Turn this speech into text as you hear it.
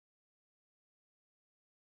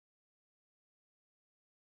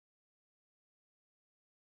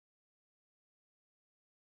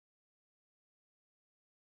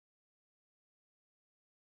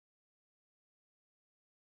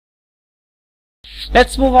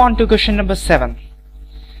Let's move on to question number 7.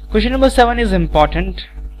 Question number 7 is important,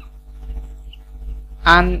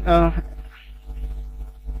 and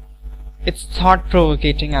it's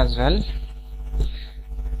thought-provoking as well.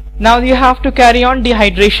 Now you have to carry on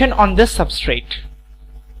dehydration on this substrate.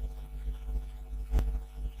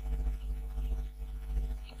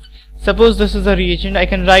 Suppose this is a reagent, I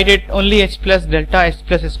can write it only H plus delta, H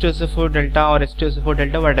plus H2SO4 delta, or H2SO4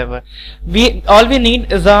 delta, whatever. All we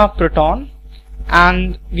need is a proton,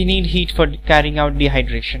 and we need heat for carrying out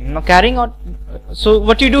dehydration. Now carrying out, so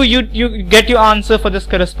what you do, you get your answer for this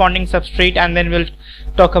corresponding substrate, and then we'll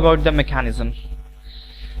talk about the mechanism.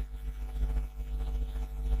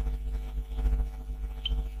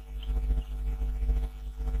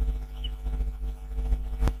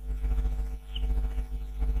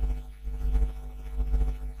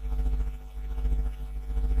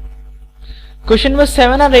 Question number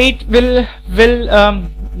 7 or 8 will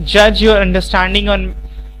judge your understanding on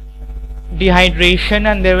dehydration,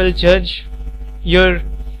 and they will judge your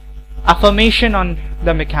affirmation on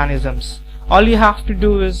the mechanisms. All you have to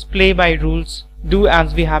do is play by rules, do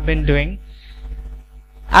as we have been doing.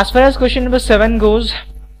 As far as question number 7 goes,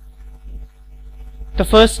 the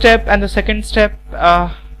first step and the second step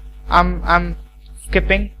I'm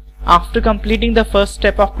skipping. After completing the first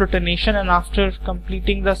step of protonation and after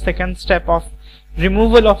completing the second step of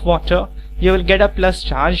removal of water, you will get a plus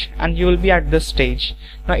charge, and you will be at this stage.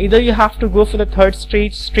 Now either you have to go for the third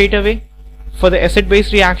stage straight away for the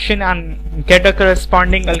acid-base reaction and get a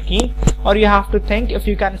corresponding alkene, or you have to think if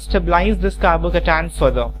you can stabilize this carbocation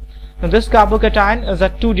further. Now this carbocation is a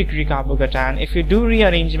 2-degree carbocation. If you do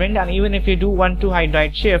rearrangement, and even if you do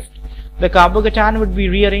 1,2-hydride shift, the carbocation would be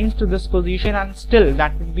rearranged to this position, and still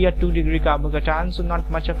that would be a 2-degree carbocation, so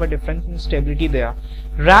not much of a difference in stability there.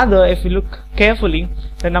 Rather, if you look carefully,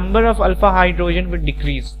 the number of alpha hydrogen would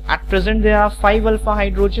decrease. At present there are 5 alpha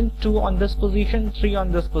hydrogen, 2 on this position, 3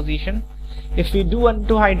 on this position. If we do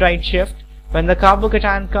 1,2-hydride shift, when the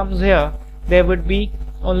carbocation comes here, there would be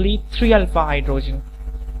only 3 alpha hydrogen,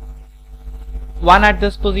 1 at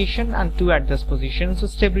this position and 2 at this position, so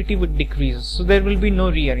stability would decrease. So there will be no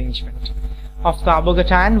rearrangement of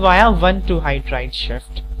carbocation via 1,2-hydride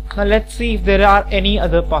shift. Now let's see if there are any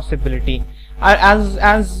other possibility. As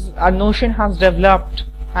our notion has developed,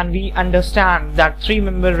 and we understand that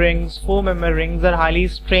 3-member rings, 4-member rings are highly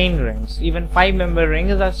strained rings, even 5-member ring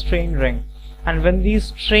is a strained ring, and when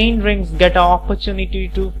these strained rings get an opportunity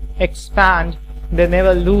to expand, they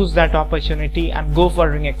never lose that opportunity and go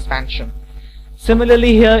for ring expansion.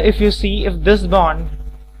 Similarly here, if you see, if this bond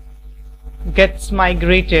gets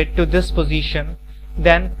migrated to this position,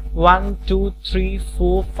 then 1, 2, 3,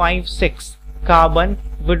 4, 5, 6 carbon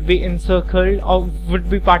would be encircled or would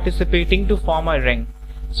be participating to form a ring.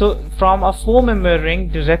 So from a 4-member ring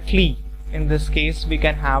directly, in this case, we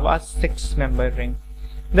can have a 6-member ring.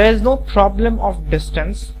 There is no problem of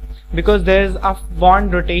distance because there is a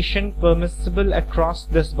bond rotation permissible across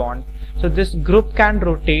this bond. So this group can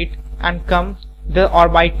rotate and come, the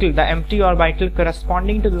orbital, the empty orbital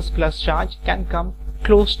corresponding to this plus charge can come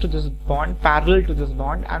close to this bond, parallel to this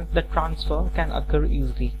bond, and the transfer can occur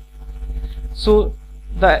easily. So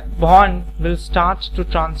the bond will start to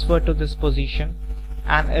transfer to this position,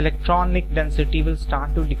 and electronic density will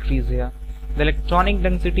start to decrease here. The electronic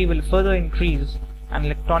density will further increase, and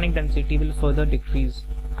electronic density will further decrease,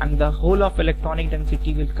 and the whole of electronic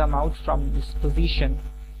density will come out from this position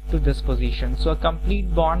to this position. So a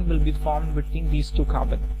complete bond will be formed between these two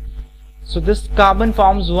carbon. So this carbon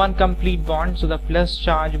forms one complete bond, so the plus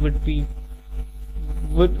charge would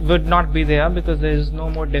not be there because there is no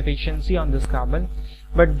more deficiency on this carbon,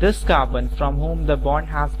 but this carbon from whom the bond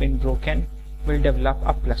has been broken will develop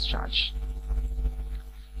a plus charge.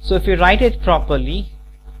 So if you write it properly,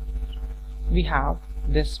 we have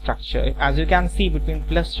this structure. As you can see, between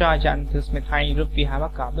plus charge and this methyl group we have a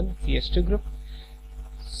carbon CH2 group.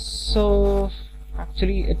 So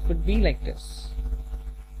actually it would be like this.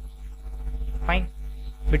 Fine.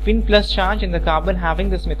 Between plus charge and the carbon having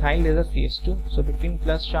this methyl there is a CH2. So between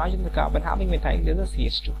plus charge and the carbon having methyl there is a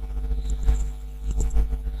CH2.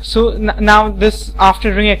 So now this,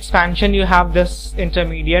 after ring expansion, you have this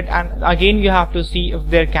intermediate, and again you have to see if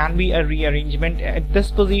there can be a rearrangement. At this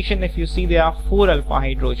position, if you see, there are 4 alpha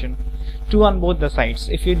hydrogen, 2 on both the sides.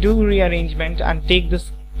 If you do rearrangement and take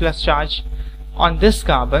this plus charge on this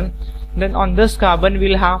carbon, then on this carbon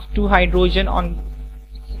we'll have 2 hydrogen on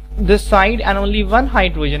this side and only 1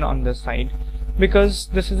 hydrogen on this side, because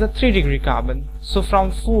this is a 3-degree carbon. So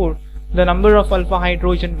from 4 the number of alpha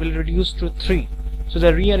hydrogen will reduce to 3. So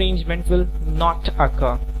the rearrangement will not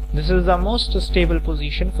occur. This is the most stable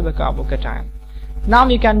position for the carbocation. Now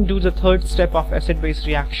you can do the third step of acid-base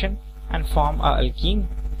reaction and form a alkene,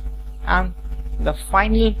 and the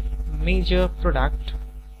final major product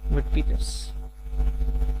would be this,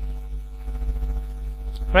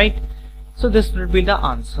 right? So this will be the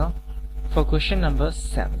answer for question number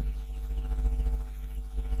 7.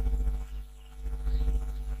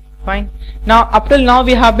 Fine. Now up till now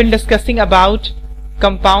we have been discussing about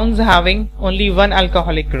compounds having only one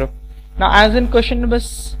alcoholic group. Now as in question number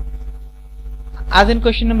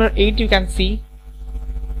 8, you can see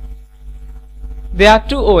there are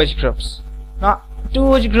two OH groups. Now two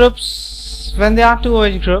OH groups, when there are two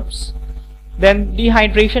OH groups, then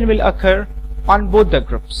dehydration will occur on both the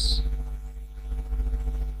groups,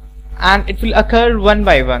 and it will occur one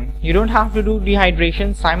by one. You don't have to do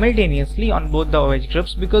dehydration simultaneously on both the OH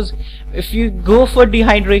groups, because if you go for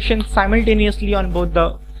dehydration simultaneously on both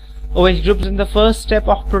the OH groups in the first step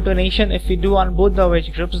of protonation, if we do on both the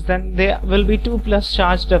OH groups, then there will be 2+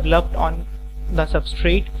 charge developed on the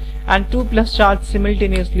substrate, and 2+ charge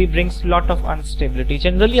simultaneously brings lot of instability.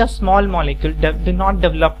 Generally a small molecule do not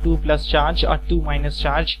develop 2+ charge or 2-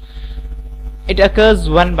 charge. It occurs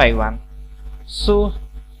one by one. So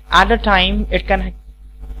at a time it can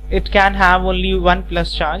have only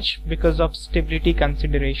 1+ charge because of stability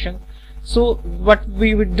consideration. So what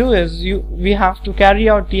we would do is we have to carry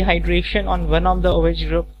out dehydration on one of the OH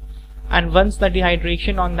group, and once the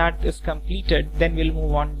dehydration on that is completed, then we'll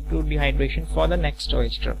move on to dehydration for the next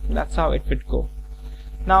OH group. That's how it would go.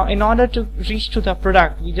 Now in order to reach to the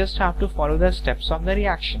product, we just have to follow the steps of the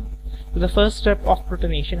reaction. So the first step of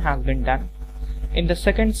protonation has been done. In the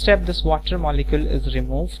second step, this water molecule is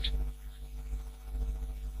removed,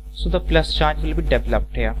 so the plus charge will be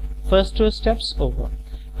developed here. First two steps over.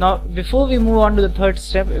 Now before we move on to the third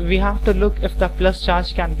step, we have to look if the plus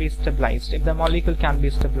charge can be stabilized, if the molecule can be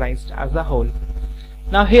stabilized as a whole.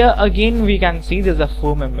 Now here again we can see there is a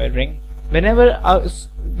 4-member ring. Whenever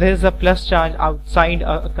there is a plus charge outside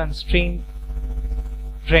a constrained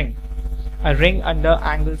ring, a ring under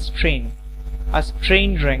angle strain, a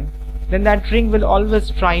strained ring, then that ring will always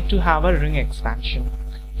try to have a ring expansion.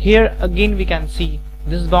 Here again we can see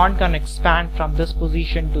this bond can expand from this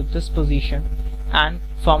position to this position and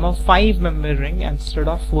form a 5-member ring instead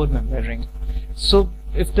of 4-member ring. So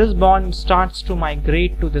if this bond starts to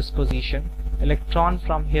migrate to this position, electron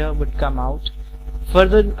from here would come out.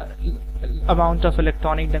 Further amount of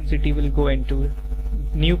electronic density will go into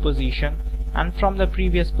new position, and from the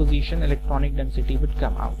previous position electronic density would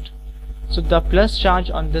come out. So the plus charge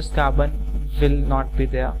on this carbon will not be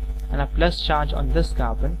there, and a plus charge on this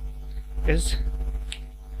carbon is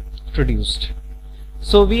produced.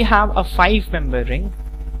 So we have a 5-member ring.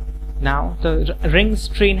 Now the ring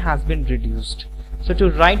strain has been reduced. So to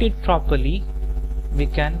write it properly, we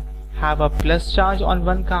can have a plus charge on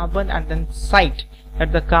one carbon and then cite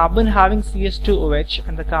that the carbon having CH2OH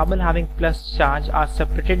and the carbon having plus charge are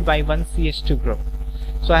separated by one CH2 group.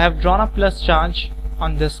 So I have drawn a plus charge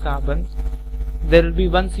on this carbon. There will be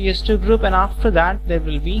one CH2 group, and after that there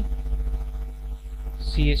will be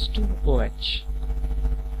CH2OH,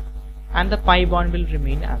 and the pi bond will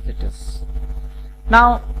remain as it is.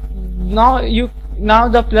 Now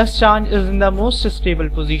the plus charge is in the most stable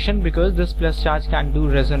position, because this plus charge can do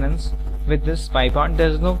resonance with this pi bond. There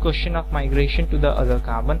is no question of migration to the other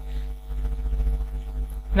carbon.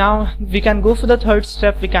 Now we can go for the third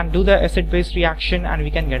step. We can do the acid-base reaction and we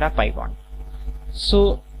can get a pi bond.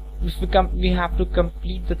 So if we have to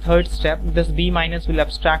complete the third step. This B- will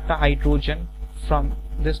abstract a hydrogen from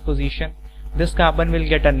this position. This carbon will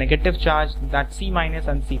get a negative charge, that C-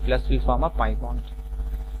 and C+ will form a pi bond.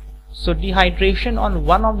 So dehydration on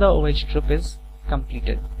one of the OH group is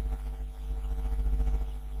completed.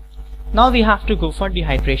 Now we have to go for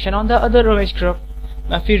dehydration on the other OH group.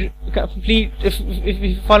 Now if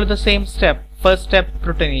we follow the same step, first step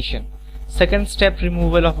protonation, second step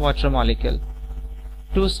removal of water molecule,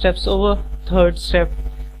 2 steps over, third step.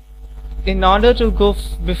 In order to go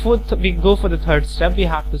before we go for the third step, we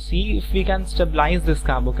have to see if we can stabilize this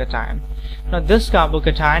carbocation. Now this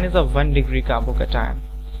carbocation is a 1-degree carbocation.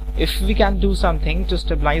 If we can do something to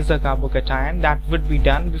stabilize the carbocation, that would be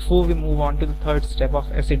done before we move on to the third step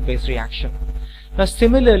of acid-base reaction. Now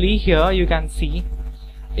similarly here you can see,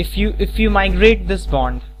 if you migrate this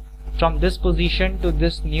bond from this position to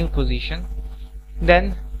this new position,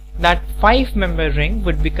 then that 5-member ring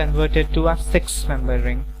would be converted to a 6-member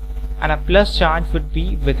ring, and a plus charge would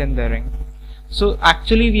be within the ring. So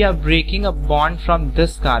actually we are breaking a bond from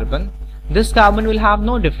this carbon. This carbon will have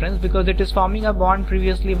no difference because it is forming a bond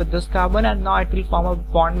previously with this carbon, and now it will form a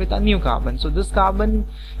bond with a new carbon. So this carbon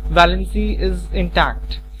valency is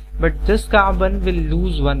intact, but this carbon will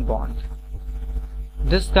lose one bond.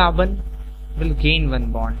 this carbon will gain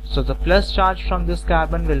one bond. So the plus charge from this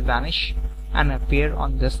carbon will vanish and appear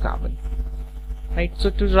on this carbon. Right, so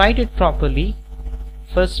to write it properly,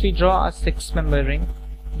 first we draw a 6-member ring,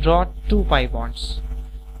 draw 2 pi bonds.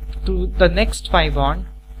 To the next pi bond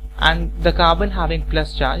and the carbon having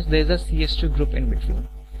plus charge, there is a CH2 group in between.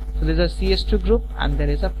 So there is a CH2 group and there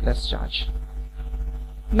is a plus charge.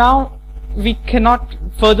 Now we cannot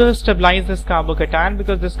further stabilize this carbocation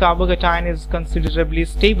because this carbocation is considerably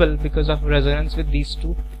stable because of resonance with these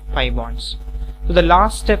 2 pi bonds. So the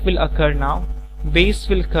last step will occur now. Base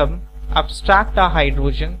will come, abstract a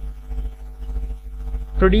hydrogen,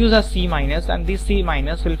 produce a C minus, and this C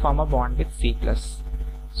minus will form a bond with C plus.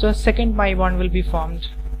 So a second pi bond will be formed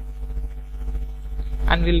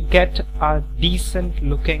and we'll get a decent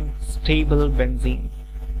looking stable benzene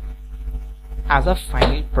as a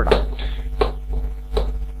final product.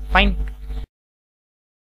 Fine.